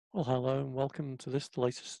Well, hello and welcome to the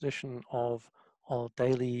latest edition of our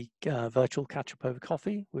daily virtual catch-up over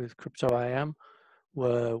coffee with CryptoAM,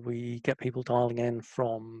 where we get people dialing in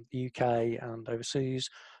from the UK and overseas,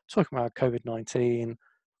 talking about COVID-19,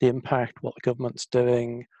 the impact, what the government's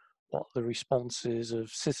doing, what the responses of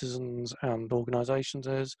citizens and organisations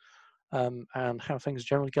is, and how things are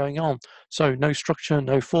generally going on. So no structure,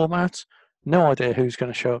 no format, no idea who's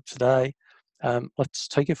going to show up today. Let's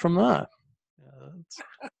take it from there.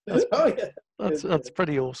 That's Oh yeah. that's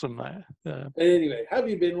pretty awesome there. Yeah. Anyway, how have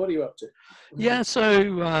you been? What are you up to? Yeah,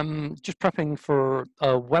 so just prepping for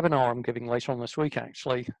a webinar I'm giving later on this week,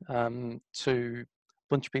 actually, to a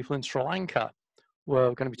bunch of people in Sri Lanka.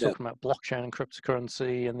 We're going to be Yeah. talking about blockchain and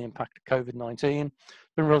cryptocurrency and the impact of COVID-19.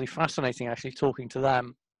 It's been really fascinating, actually, talking to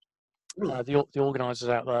them, the organisers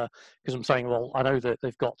out there, because I'm saying, well, I know that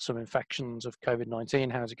they've got some infections of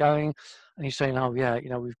COVID-19. How's it going? And he's saying, oh yeah,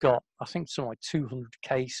 we've got, I think, something like 200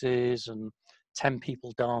 cases and 10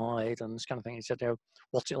 people died and this kind of thing. He said,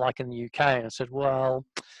 what's it like in the UK? And I said, well,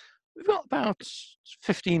 we've got about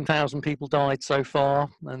 15,000 people died so far,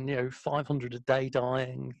 and 500 a day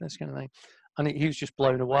dying, this kind of thing. And he was just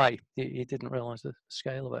blown away. He didn't realise the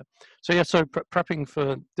scale of it. So yeah, so prepping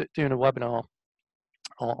for doing a webinar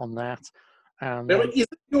on that. And Now, is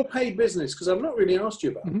it your paid business? Because I've not really asked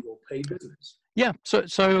you about your paid business. yeah,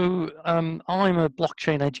 so I'm a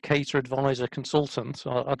blockchain educator, advisor, consultant.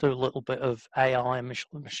 So I do a little bit of AI and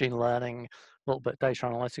machine learning, a little bit of data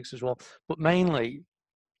analytics as well. But mainly,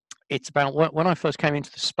 it's about when I first came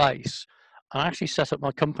into the space, I actually set up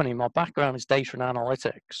my company. My background is data and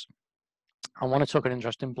analytics. And when I took an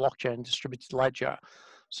interest in blockchain, distributed ledger,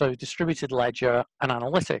 so distributed ledger and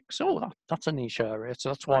analytics, that's a niche area. So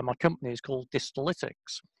that's why my company is called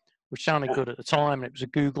Distalytics, which sounded good at the time. It was a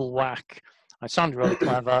Google whack. I sounded really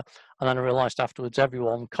clever. And then I realized afterwards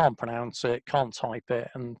everyone can't pronounce it, can't type it,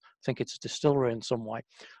 and think it's a distillery in some way.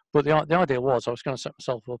 But the idea was I was going to set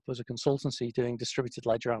myself up as a consultancy doing distributed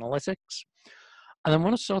ledger analytics. And then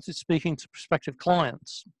when I started speaking to prospective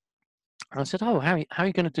clients, and I said, oh, how are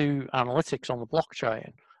you going to do analytics on the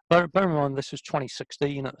blockchain? Bear in mind, this was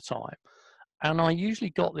 2016 at the time. And I usually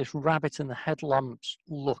got this rabbit in the headlamps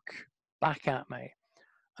look back at me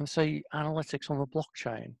and say, analytics on the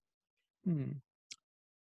blockchain.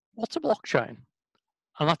 What's a blockchain?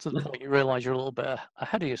 And that's at the point you realize you're a little bit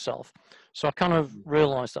ahead of yourself. So I kind of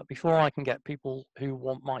realized that before I can get people who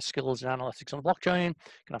want my skills in analytics on the blockchain, I'm going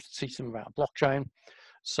to have to teach them about blockchain.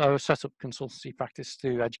 So I set up consultancy practice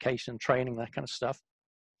through education, training, that kind of stuff.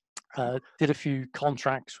 Did a few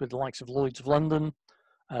contracts with the likes of Lloyd's of London,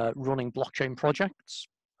 running blockchain projects,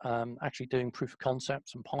 actually doing proof of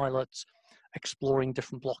concepts and pilots, exploring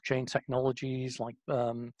different blockchain technologies like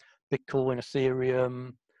Bitcoin,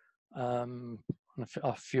 Ethereum, and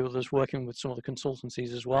a few others, working with some of the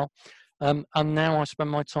consultancies as well. And now I spend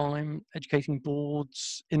my time educating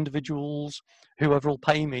boards, individuals, whoever will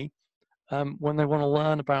pay me when they want to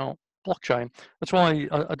learn about blockchain. That's why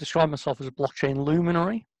I describe myself as a blockchain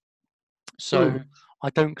luminary. So I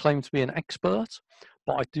don't claim to be an expert,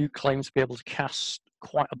 but I do claim to be able to cast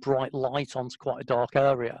quite a bright light onto quite a dark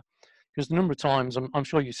area. Because the number of times, I'm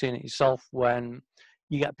sure you've seen it yourself, when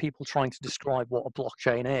you get people trying to describe what a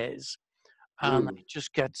blockchain is, and it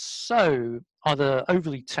just gets so either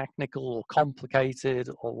overly technical or complicated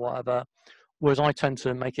or whatever, whereas I tend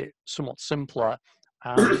to make it somewhat simpler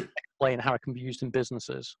and explain how it can be used in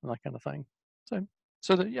businesses and that kind of thing.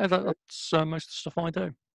 So that's most of the stuff I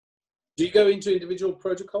do. Do you go into individual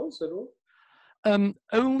protocols at all?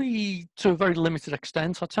 Only to a very limited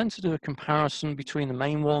extent. I tend to do a comparison between the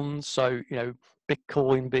main ones. So,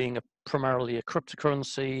 Bitcoin being primarily a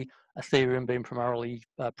cryptocurrency, Ethereum being primarily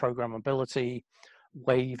programmability,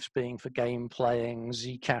 Waves being for game playing,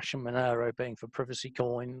 Zcash and Monero being for privacy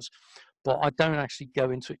coins. But I don't actually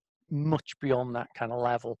go into it much beyond that kind of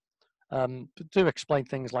level. But do explain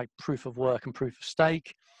things like proof of work and proof of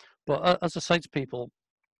stake. But as I say to people,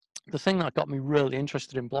 the thing that got me really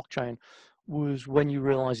interested in blockchain was when you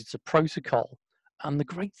realize it's a protocol. And the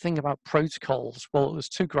great thing about protocols, well, there's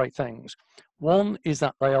two great things. One is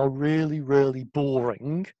that they are really, really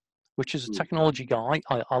boring, which as a technology guy,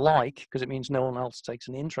 I like, because it means no one else takes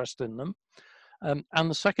an interest in them. And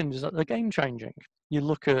the second is that they're game changing. You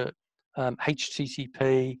look at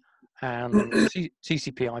HTTP and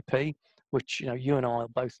TCP/IP, which you and I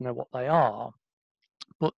both know what they are.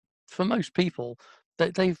 But for most people,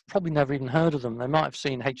 they've probably never even heard of them. They might have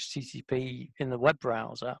seen HTTP in the web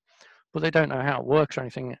browser, but they don't know how it works or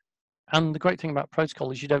anything. And the great thing about protocol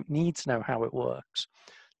is you don't need to know how it works.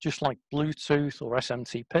 Just like Bluetooth or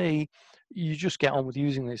SMTP, you just get on with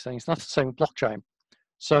using these things. That's the same with blockchain.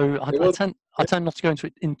 So I tend I tend not to go into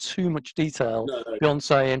it in too much detail beyond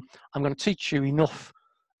saying, I'm going to teach you enough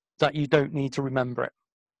that you don't need to remember it.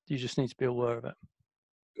 You just need to be aware of it.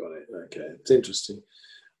 Got it. Okay. It's interesting.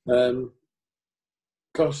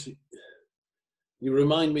 Gosh, you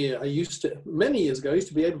remind me, many years ago, I used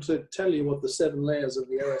to be able to tell you what the 7 layers of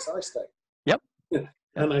the OSI stack. Yep.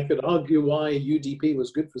 And I could argue why UDP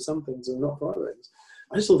was good for some things and not for other things.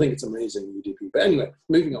 I still think it's amazing, UDP. But anyway,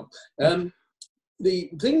 moving on. The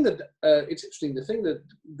thing that, it's interesting, the thing that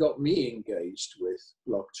got me engaged with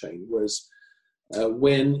blockchain was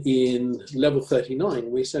when in level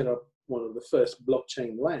 39, we set up one of the first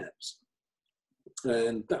blockchain labs.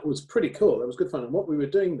 And that was pretty cool. That was good fun. And what we were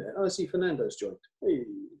doing there, I see Fernando's joined. Hey.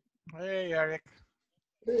 Hey, Eric.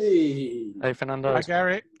 Hey. Hey, Fernando. Hi,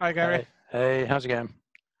 Gary. Hi, Gary. Hey, how's it going?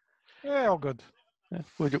 Yeah, all good. Yeah,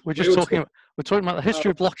 we're just talking. We're talking about the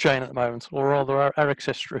history of blockchain at the moment, or rather Eric's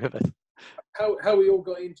history of it. How we all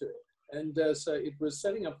got into it, and so it was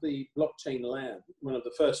setting up the blockchain lab, one of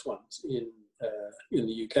the first ones in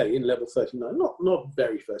the UK in level 39. Not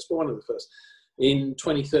very first, but one of the first in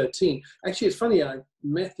 2013. Actually, it's funny. I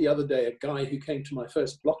met the other day a guy who came to my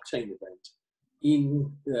first blockchain event in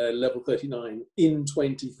level 39 in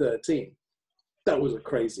 2013. That was a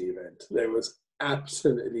crazy event. There was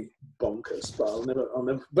absolutely bonkers, but I'll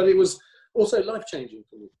never. But it was also life-changing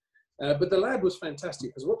for me. But the lab was fantastic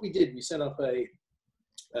because what we did, we set up a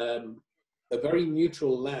very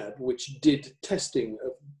neutral lab which did testing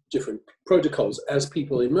of different protocols as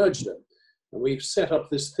people emerged them. And we've set up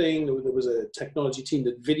this thing. There was a technology team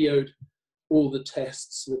that videoed all the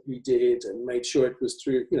tests that we did and made sure it was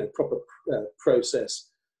through proper process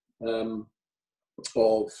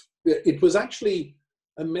of. It was actually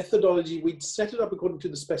a methodology. We'd set it up according to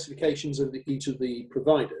the specifications of each of the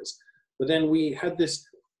providers, but then we had this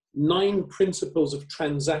 9 principles of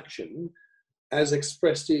transaction as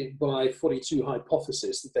expressed by 42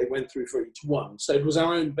 hypotheses that they went through for each one. So it was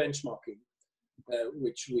our own benchmarking,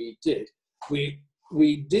 which we did. We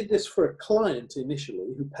did this for a client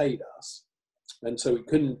initially who paid us, and so we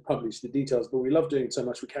couldn't publish the details, but we loved doing it so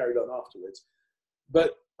much we carried on afterwards.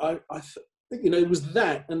 But it was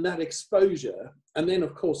that and that exposure, and then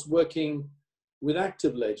of course working with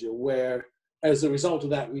Active Ledger, where as a result of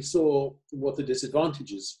that we saw what the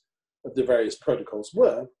disadvantages of the various protocols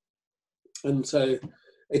were, and so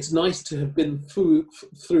it's nice to have been through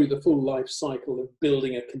the full life cycle of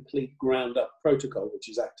building a complete ground-up protocol, which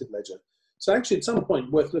is Active Ledger. So actually, at some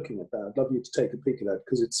point, worth looking at that. I'd love you to take a peek at that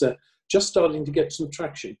because it's just starting to get some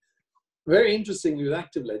traction. Very interestingly, with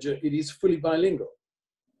Active Ledger, it is fully bilingual.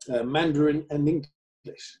 Mandarin and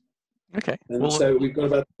English. Okay. And so we've got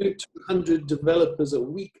about 200 developers a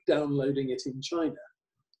week downloading it in China,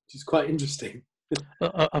 which is quite interesting.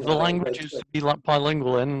 Of the languages to be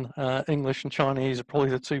bilingual in, English and Chinese are probably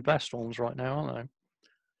the 2 best ones right now, aren't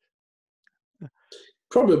they?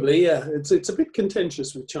 Probably, yeah. It's a bit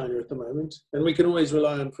contentious with China at the moment, and we can always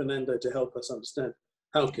rely on Fernando to help us understand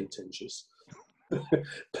how contentious.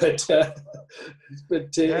 but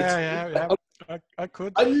yeah. I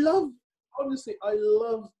could. I love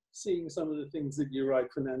seeing some of the things that you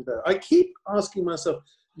write, Fernando. I keep asking myself,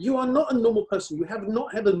 you are not a normal person. You have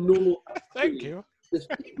not had a normal. Thank you. The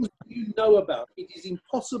things you know about, it is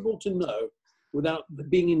impossible to know without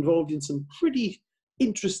being involved in some pretty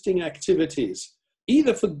interesting activities,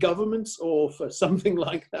 either for governments or for something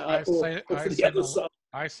like that, or for the other side.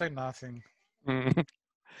 I say nothing. I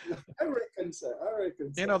reckon so.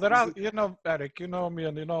 There are, Eric, you know me,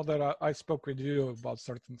 and you know that I spoke with you about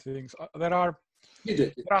certain things. You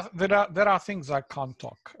did. There are things I can't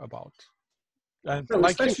talk about. And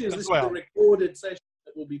especially as this is a recorded session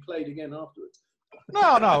that will be played again afterwards.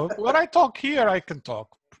 No. When I talk here, I can talk.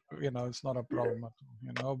 It's not a problem.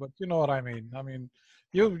 But you know what I mean. I mean,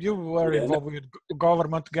 you were involved with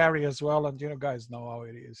government, Gary, as well, and you guys know how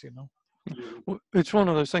it is. Well, it's one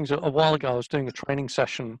of those things. A while ago, I was doing a training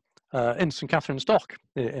session in St. Catherine's Dock,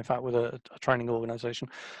 in fact, with a training organisation,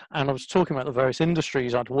 and I was talking about the various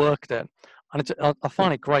industries I'd worked in. And I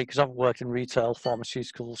find it great because I've worked in retail,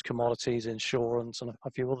 pharmaceuticals, commodities, insurance, and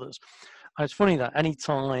a few others. And it's funny that any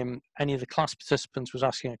time any of the class participants was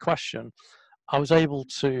asking a question, I was able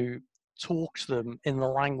to talk to them in the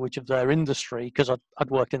language of their industry because I'd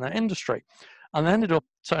worked in that industry. And I ended up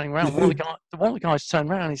turning around. One of the guys turned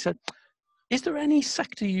around and he said, "Is there any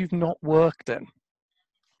sector you've not worked in?"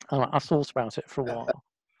 And I thought about it for a while.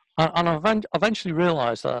 And I eventually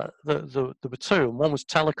realised that there were 2, and one was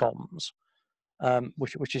telecoms,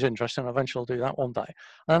 which is interesting. Eventually I'll do that one day.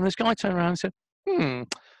 And then this guy turned around and said, you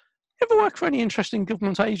ever work for any interesting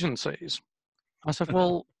government agencies? I said,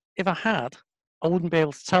 well, if I had, I wouldn't be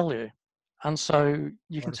able to tell you. And so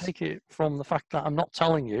you can take it from the fact that I'm not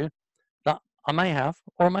telling you that I may have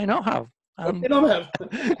or I may not have. And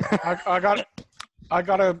I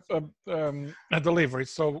got a delivery,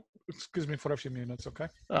 so excuse me for a few minutes, okay?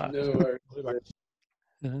 No worries.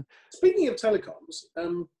 Yeah. Speaking of telecoms,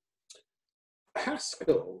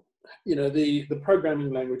 Haskell, the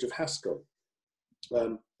programming language of Haskell,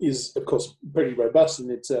 is of course pretty robust,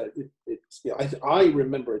 and I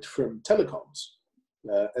remember it from telecoms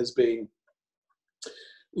as being,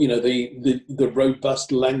 the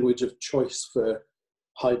robust language of choice for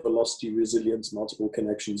high velocity resilience, multiple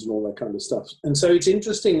connections, and all that kind of stuff. And so it's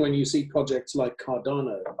interesting when you see projects like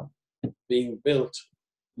Cardano being built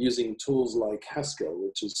using tools like Haskell,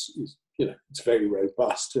 which is it's very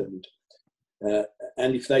robust, and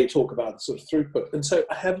if they talk about the sort of throughput. And so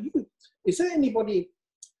is there anybody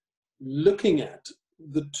looking at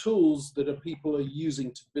the tools that people are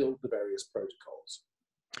using to build the various protocols?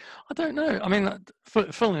 I don't know. I mean,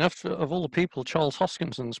 funnily enough, of all the people, Charles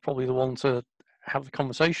Hoskinson's probably the one to have the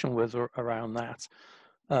conversation with around that.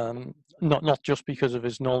 Not just because of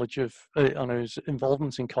his knowledge of and his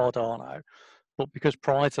involvement in Cardano, but because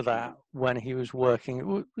prior to that, when he was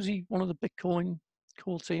working, was he one of the Bitcoin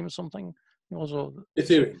core team or something? It was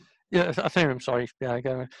Ethereum. Yeah, Ethereum. Sorry, yeah.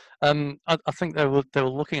 I think they were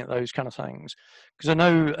looking at those kind of things, because I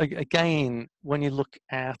know again when you look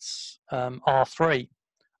at R3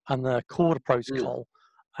 and the Corda protocol,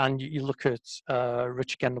 and you look at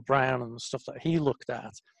Richard Kendall Brown and the stuff that he looked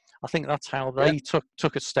at, I think that's how they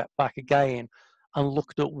took a step back again and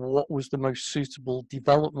looked at what was the most suitable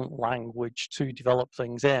development language to develop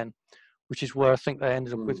things in, which is where I think they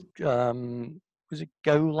ended up with, was it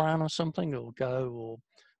Golang or something, or Go or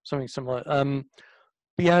something similar.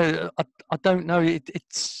 But yeah, I don't know.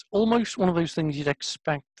 It's almost one of those things you'd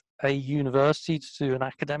expect a university to do an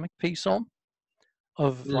academic piece on,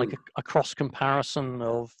 of like a cross comparison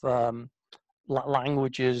of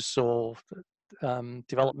languages or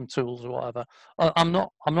development tools or whatever. I'm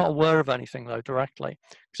not aware of anything though directly,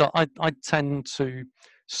 because I tend to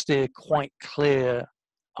steer quite clear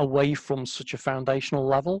away from such a foundational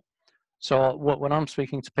level. So when I'm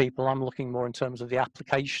speaking to people, I'm looking more in terms of the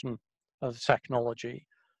application of the technology,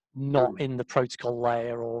 not in the protocol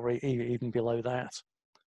layer or even below that.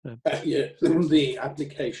 The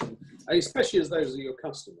application, especially as those are your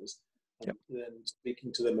customers, and then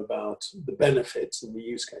speaking to them about the benefits and the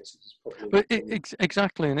use cases is probably. But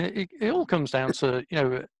exactly, and it all comes down to,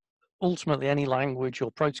 ultimately any language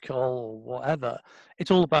or protocol or whatever,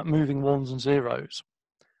 it's all about moving ones and zeros.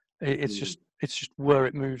 It's just where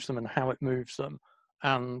it moves them and how it moves them,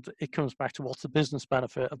 and it comes back to what's the business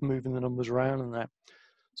benefit of moving the numbers around in there.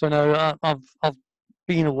 So no, I've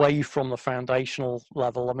been away from the foundational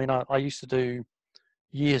level. I mean, I used to do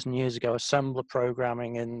years and years ago assembler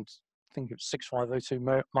programming in, I think it was 6502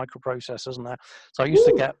 microprocessors and that. So I used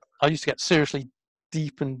to get seriously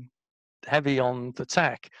deep and heavy on the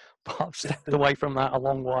tech, but I've stepped away from that a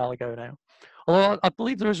long while ago now. Although I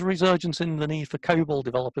believe there is a resurgence in the need for COBOL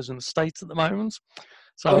developers in the States at the moment.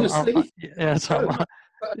 So honestly, definitely.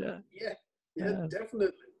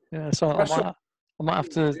 Yeah, so I might have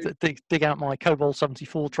to dig out my COBOL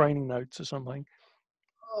 74 training notes or something.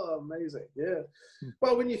 Oh, amazing! Yeah.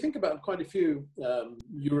 Well, when you think about quite a few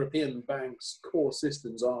European banks' core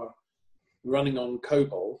systems are running on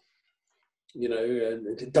COBOL,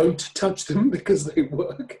 and don't touch them because they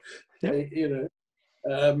work. But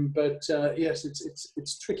yes,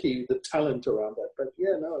 it's tricky, the talent around that. But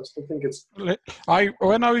yeah, no, I still think it's.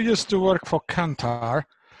 When I used to work for Kantar,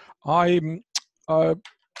 I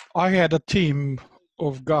had a team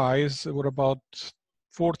of guys. There were about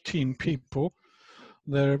 14 people.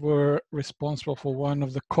 They were responsible for one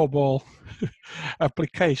of the COBOL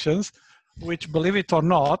applications, which, believe it or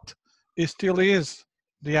not, it still is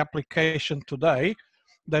the application today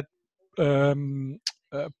that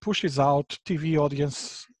pushes out TV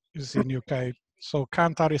audiences in UK. So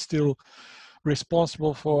Kantar is still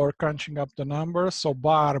responsible for crunching up the numbers. So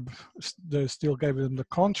Barb, they still gave them the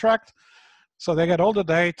contract. So they get all the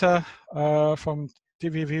data from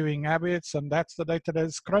TV viewing habits, and that's the data that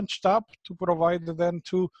is crunched up to provide then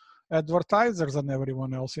to advertisers and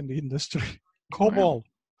everyone else in the industry. COBOL.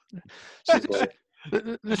 So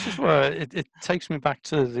this is where it takes me back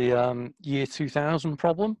to the year 2000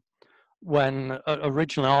 problem, when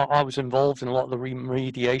originally I was involved in a lot of the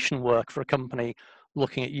remediation work for a company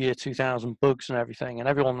looking at year 2000 bugs and everything, and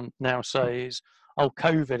everyone now says, oh,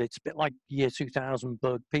 COVID, it's a bit like year 2000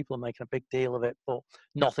 bug, people are making a big deal of it, but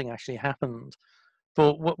nothing actually happened.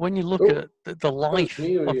 But when you look at the life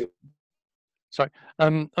of, sorry,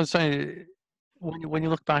 I was saying, when you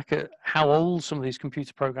look back at how old some of these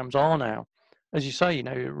computer programs are now, as you say,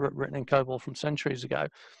 written in COBOL from centuries ago.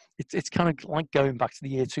 It's kind of like going back to the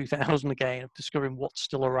year 2000 again, of discovering what's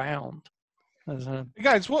still around.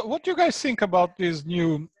 Guys, what do you guys think about these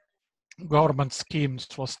new government schemes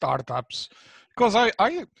for startups? Because I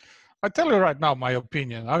tell you right now my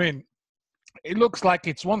opinion. I mean, it looks like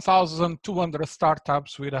it's 1,200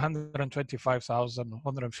 startups with 125,000,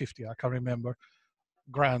 150, I can't remember,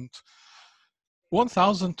 grant.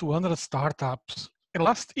 1,200 startups. And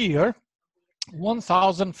last year,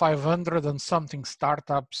 1,500 and something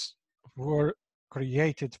startups were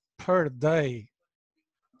created per day.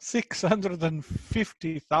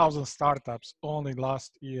 650,000 startups only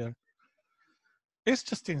last year. It's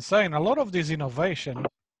just insane. A lot of this innovation,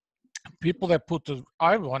 people that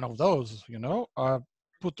I'm one of those,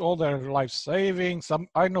 put all their life savings.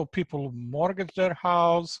 I know people who mortgage their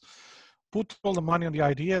house, put all the money on the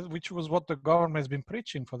idea, which was what the government has been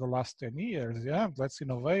preaching for the last 10 years. Yeah, let's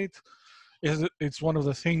innovate. It's one of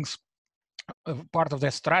the things, part of their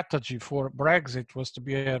strategy for Brexit was to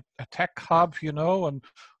be a tech hub, and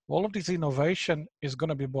all of this innovation is going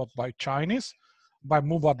to be bought by Chinese, by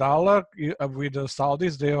Mubadala with the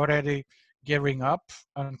Saudis. They're already gearing up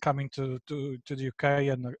and coming to the UK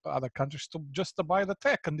and other countries just to buy the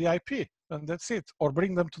tech and the IP, and that's it, or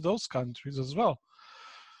bring them to those countries as well.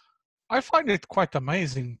 I find it quite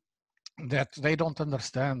amazing that they don't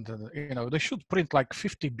understand. They should print like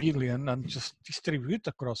 50 billion and just distribute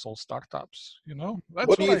across all startups. That's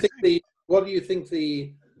what do you think. What do you think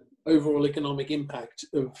the overall economic impact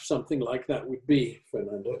of something like that would be,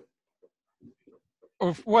 Fernando?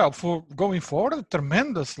 Well, for going forward,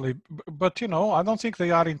 tremendously. But, I don't think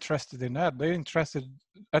they are interested in that. They're interested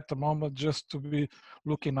at the moment just to be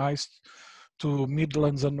looking nice to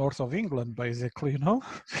Midlands and north of England, basically,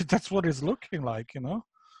 That's what it's looking like,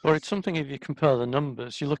 Well, it's something, if you compare the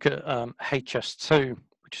numbers, you look at HS2,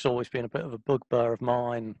 which has always been a bit of a bugbear of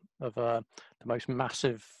mine, of the most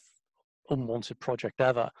massive unwanted project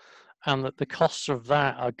ever, and that the costs of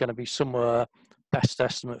that are going to be somewhere, best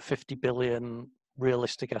estimate 50 billion,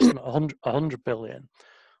 realistic estimate 100 billion.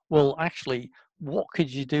 Well, actually, what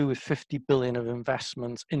could you do with 50 billion of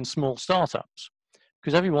investments in small startups?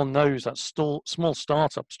 Because everyone knows that small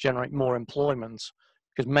startups generate more employment,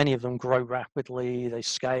 because many of them grow rapidly, they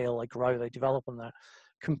scale, they grow, they develop on that,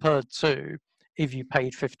 compared to if you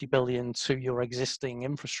paid 50 billion to your existing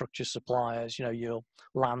infrastructure suppliers, your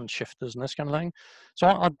land shifters and this kind of thing. So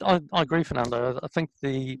I agree, Fernando. I think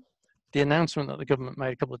the announcement that the government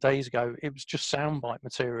made a couple of days ago, it was just soundbite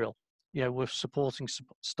material. We're supporting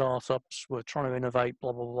startups, we're trying to innovate,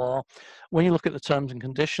 blah, blah, blah. When you look at the terms and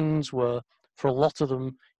conditions, for a lot of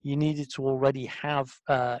them, you needed to already have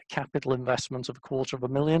capital investment of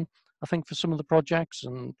 $250,000, I think, for some of the projects,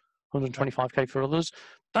 and 125K for others.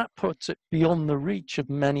 That puts it beyond the reach of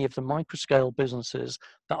many of the microscale businesses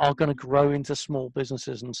that are going to grow into small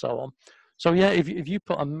businesses and so on. So yeah, if you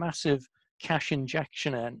put a massive cash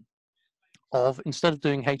injection in, instead of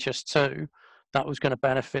doing HS2, that was going to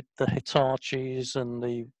benefit the Hitachis and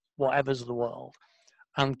the whatevers of the world,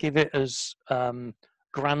 and give it as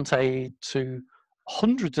grant aid to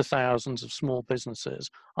hundreds of thousands of small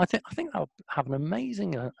businesses, I think that would have an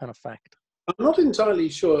amazing an effect. I'm not entirely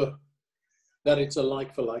sure that it's a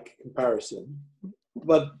like-for-like comparison,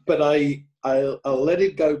 but I'll let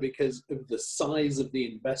it go because of the size of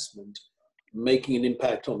the investment making an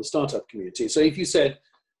impact on the startup community. So if you said,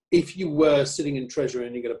 if you were sitting in Treasury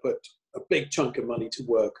and you're going to put a big chunk of money to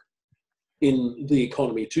work in the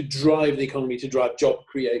economy, to drive the economy, to drive job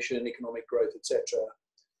creation, economic growth, etc.,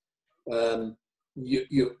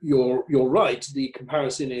 you're right. The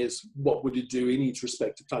comparison is what would it do in each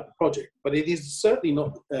respective type of project, but it is certainly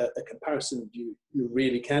not a comparison you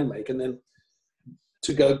really can make. And then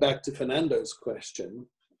to go back to Fernando's question,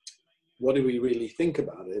 what do we really think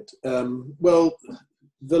about it? Well,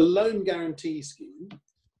 the loan guarantee scheme,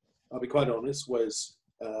 I'll be quite honest, was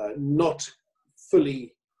not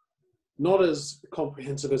as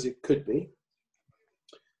comprehensive as it could be.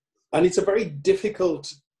 And it's a very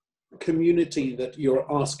difficult community that you're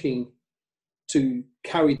asking to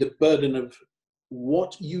carry the burden of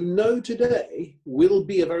what you know today will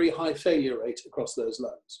be a very high failure rate across those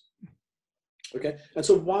loans. Okay, and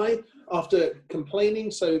so why, after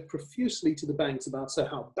complaining so profusely to the banks about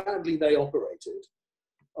how badly they operated,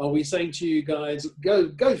 are we saying to you guys,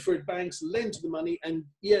 go for it, banks, lend to the money, and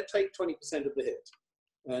take 20% of the hit?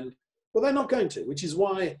 And well, they're not going to, which is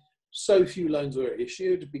why so few loans were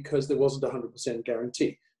issued, because there wasn't a 100%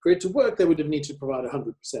 guarantee. For it to work, they would have needed to provide a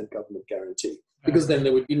 100% government guarantee, because then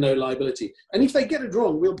there would be no liability. And if they get it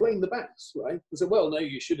wrong, we'll blame the banks, right? They say, well, no,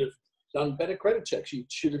 you should have done better credit checks. You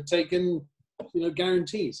should have taken,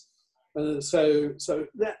 guarantees. So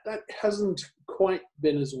that hasn't quite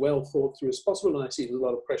been as well thought through as possible, and I see there's a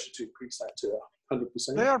lot of pressure to increase that to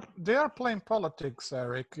 100%. They are playing politics,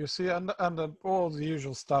 Eric. You see, and all the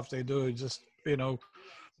usual stuff they do is just, you know,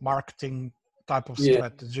 marketing type of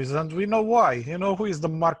strategies, and we know why. You know, who is the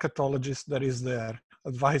marketologist that is there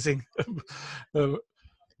advising the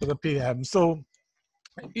PM? So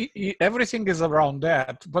everything is around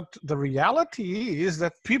that. But the reality is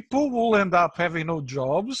that people will end up having no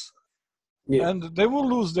jobs, and they will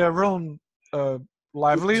lose their own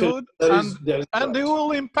livelihood, and right. they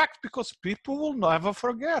will impact, because people will never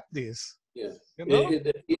forget this. Yeah, you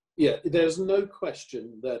know? There's no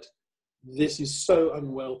question that this is so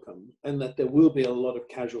unwelcome, and that there will be a lot of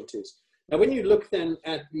casualties. Now, when you look then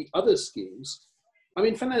at the other schemes, I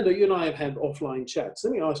mean, Fernando, you and I have had offline chats.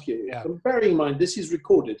 Let me ask you, bearing in mind this is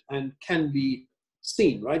recorded and can be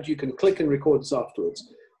seen, right? You can click and record this afterwards.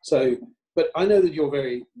 So, but I know that you're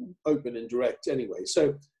very open and direct anyway.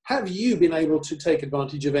 So have you been able to take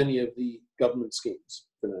advantage of any of the government schemes,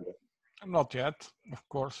 Fernando? Not yet, of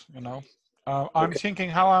course, you know. I'm thinking,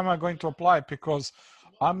 how am I going to apply? Because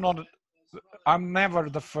I'm never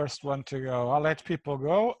the first one to go. I let people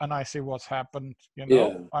go and I see what's happened, you know.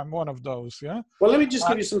 Yeah. I'm one of those, yeah. Well, let me just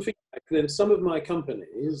give you some feedback. Then some of my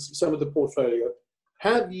companies, some of the portfolio,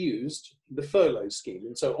 have used the furlough scheme.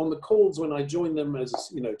 And so on the calls when I join them as,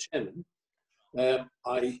 you know, chairman,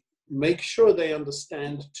 I make sure they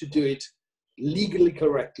understand to do it legally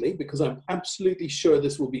correctly, because I'm absolutely sure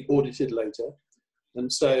this will be audited later. And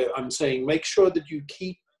so I'm saying, make sure that you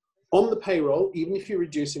keep on the payroll, even if you're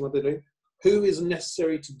reducing what they're doing, who is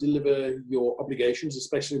necessary to deliver your obligations,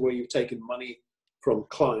 especially where you've taken money from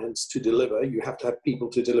clients to deliver. You have to have people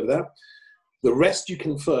to deliver that. The rest you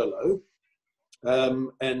can furlough.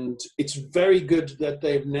 And it's very good that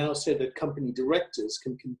they've now said that company directors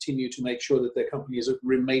can continue to make sure that their companies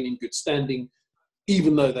remain in good standing,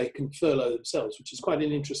 even though they can furlough themselves, which is quite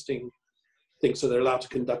an interesting thing. So they're allowed to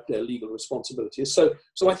conduct their legal responsibilities. So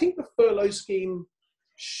I think the furlough scheme,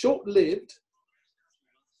 short-lived,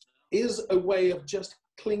 is a way of just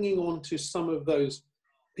clinging on to some of those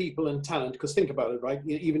people and talent. Because think about it, right?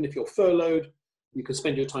 Even if you're furloughed, you can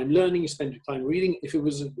spend your time learning, you spend your time reading. If it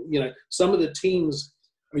was, you know, some of the teams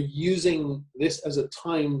are using this as a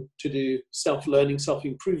time to do self-learning,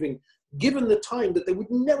 self-improving, given the time that they would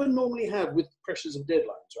never normally have with pressures of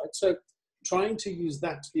deadlines, right? So trying to use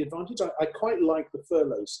that to the advantage, I quite like the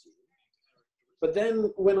furlough scheme. But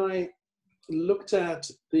then when I looked at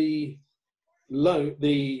the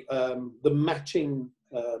matching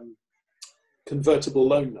convertible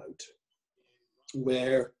loan note,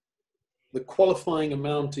 where the qualifying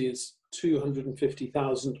amount is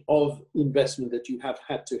 250,000 of investment that you have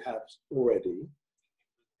had to have already.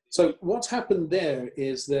 So what's happened there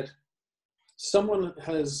is that someone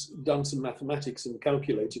has done some mathematics and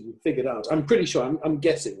calculated and figured out, I'm pretty sure, I'm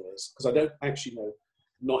guessing this, because I don't actually know,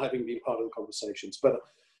 not having been part of the conversations, but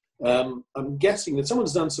I'm guessing that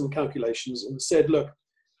someone's done some calculations and said, look,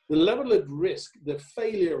 the level of risk, the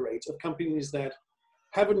failure rate of companies that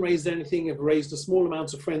haven't raised anything, have raised a small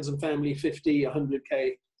amounts of friends and family, 50,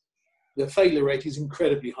 100K, the failure rate is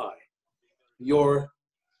incredibly high. Your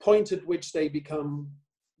point at which they become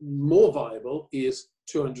more viable is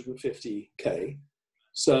 250K.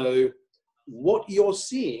 So what you're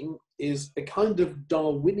seeing is a kind of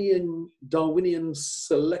Darwinian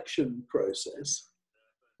selection process,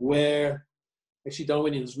 where actually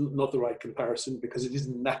Darwinian is not the right comparison, because it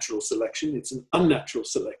isn't natural selection, it's an unnatural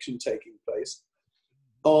selection taking place,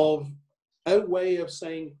 of a way of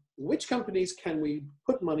saying which companies can we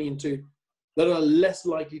put money into that are less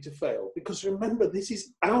likely to fail. Because remember, this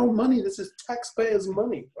is our money, this is taxpayers'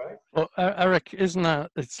 money, right? Well, Eric, isn't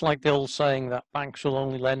that, it's like the old saying that banks will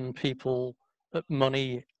only lend people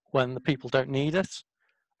money when the people don't need it?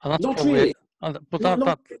 And that's Not probably really. but Not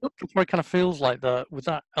that probably kind of feels like that with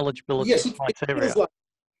that eligibility yes, criteria.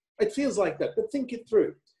 it feels like that, but think it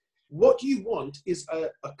through. What you want is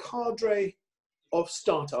a cadre of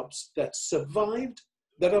startups that survived,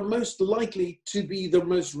 that are most likely to be the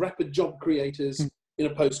most rapid job creators in a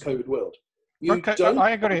post-COVID world.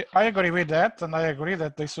 I agree with that, and I agree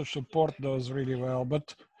that they should support those really well.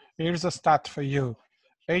 But here's a stat for you: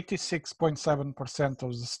 86.7%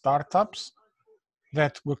 of the startups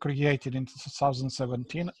that were created in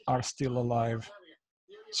 2017 are still alive.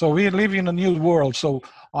 So we live in a new world. So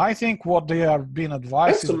I think what they are being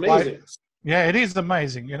advised is amazing. Yeah, it is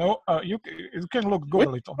amazing. You know, you can look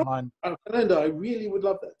Google it online. Fernando, I really would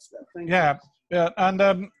love that stuff. Thank you. Yeah,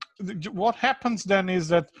 and what happens then is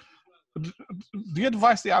that the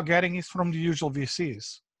advice they are getting is from the usual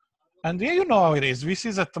VCs. And yeah, you know how it is.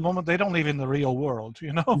 VCs at the moment, they don't live in the real world,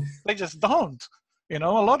 you know? They just don't. You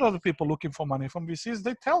know, a lot of the people looking for money from VCs,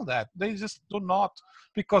 they tell that. They just do not,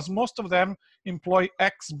 because most of them employ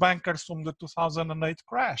ex-bankers from the 2008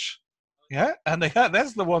 crash. Yeah, and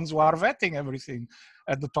that's the ones who are vetting everything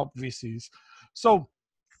at the top VCs. So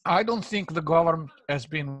I don't think the government has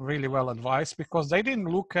been really well advised, because they didn't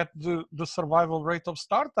look at the survival rate of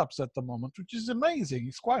startups at the moment, which is amazing.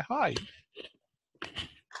 It's quite high.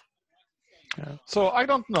 Yeah. So I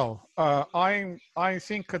don't know. I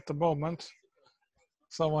think at the moment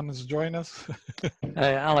someone is joining us.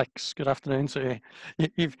 Hey, Alex, good afternoon to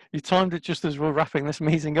you. You timed it just as we're wrapping this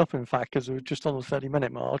meeting up, in fact, because we're just on the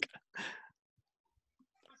 30-minute mark.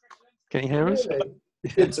 Can you hear us? Really?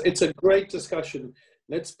 It's a great discussion.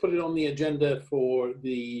 Let's put it on the agenda for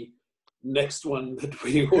the next one that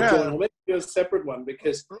we will join, or maybe do a separate one,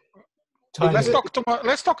 because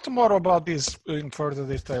Let's talk tomorrow about this in further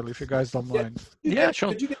detail, if you guys don't mind. Yeah, sure.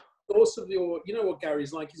 Could you get the source of your, you know what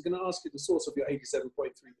Gary's like, he's going to ask you the source of your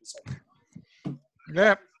 87.3%.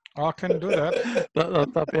 Yeah, I can do that.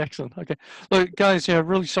 That'd be excellent. Okay. Look, guys, yeah,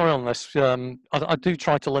 really sorry on this. I do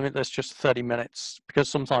try to limit this just to 30 minutes, because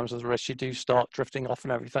sometimes there's a risk you do start drifting off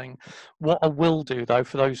and everything. What I will do, though,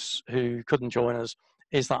 for those who couldn't join us,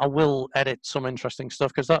 is that I will edit some interesting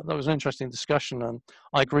stuff, because that was an interesting discussion, and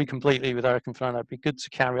I agree completely with Eric and Fernando. It'd be good to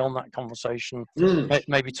carry on that conversation,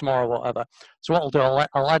 maybe tomorrow, whatever. So what I'll do,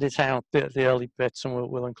 I'll edit out the early bits, and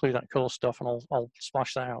we'll include that cool stuff, and I'll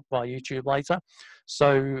splash that out by YouTube later.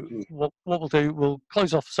 So what we'll do, we'll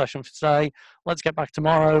close off the session for today. Let's get back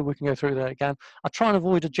tomorrow. We can go through that again. I try and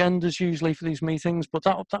avoid agendas usually for these meetings, but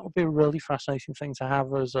that would be a really fascinating thing to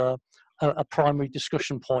have as a primary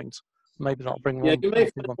discussion point. Maybe that'll bring you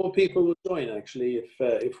may find more people will join, actually,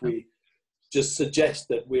 if we just suggest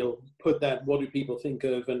that we'll put that, what do people think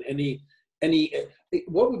of, and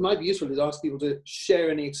what might be useful is ask people to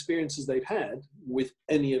share any experiences they've had with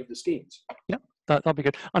any of the schemes. Yeah, that'd be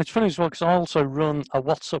good. And it's funny as well, because I also run a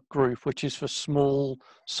WhatsApp group, which is for small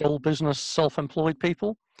sole business, self-employed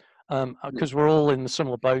people, because we're all in the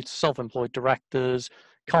similar boat, self-employed directors,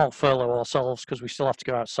 can't furlough ourselves because we still have to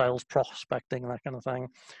go out sales, prospecting, that kind of thing.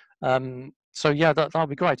 So yeah, that'll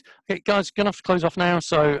be great. Okay, guys, gonna have to close off now.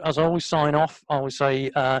 So as I always sign off, I always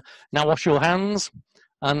say, now wash your hands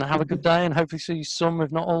and have a good day, and hopefully see some,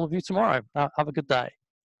 if not all of you, tomorrow. Have a good day.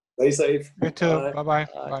 Stay safe. You too. Bye-bye.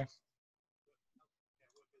 Bye.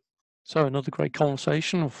 So another great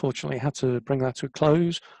conversation. Unfortunately, had to bring that to a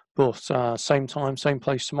close, but same time, same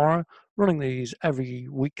place tomorrow. Running these every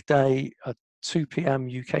weekday at 2 p.m.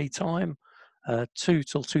 UK time, 2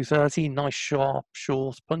 till 2:30. Nice, sharp,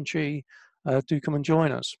 short, punchy. Do come and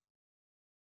join us.